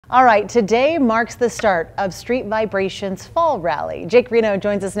All right, today marks the start of Street Vibrations Fall Rally. Jake Reno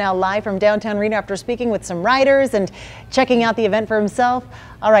joins us now live from downtown Reno after speaking with some riders and checking out the event for himself.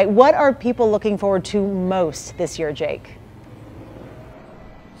 All right, what are people looking forward to most this year, Jake?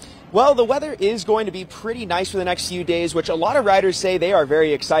 Well, the weather is going to be pretty nice for the next few days, which a lot of riders say they are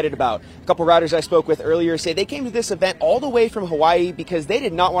very excited about. A couple riders I spoke with earlier say they came to this event all the way from Hawaii because they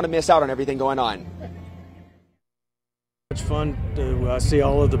did not want to miss out on everything going on. It's fun to see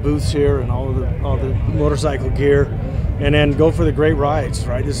all of the booths here and all the motorcycle gear, and then go for the great rides.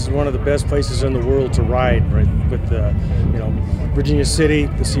 Right, this is one of the best places in the world to ride. Right, with Virginia City,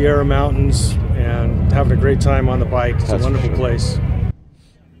 the Sierra Mountains, and having a great time on the bike. It's a wonderful place.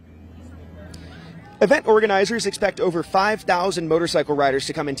 Event organizers expect over 5,000 motorcycle riders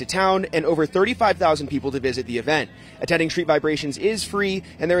to come into town and over 35,000 people to visit the event. Attending Street Vibrations is free,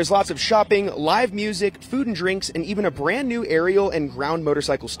 and there is lots of shopping, live music, food and drinks, and even a brand new aerial and ground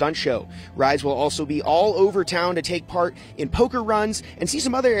motorcycle stunt show. Rides will also be all over town to take part in poker runs and see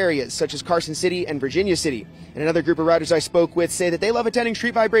some other areas such as Carson City and Virginia City. And another group of riders I spoke with say that they love attending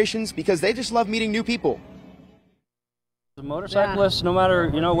Street Vibrations because they just love meeting new people. The motorcyclists, no matter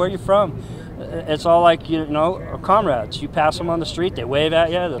where you're from, it's all like comrades. You pass them on the street, they wave at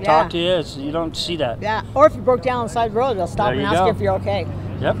you, they'll talk to you. You don't see that. Yeah, or if you broke down on the side of the road, they'll stop and ask you if you're okay.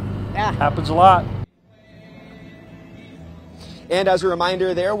 Yep. Yeah, happens a lot. And as a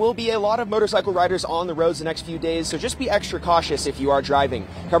reminder, there will be a lot of motorcycle riders on the roads the next few days, so just be extra cautious if you are driving.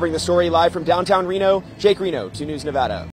 Covering the story live from downtown Reno, Jake Reno, 2 News Nevada.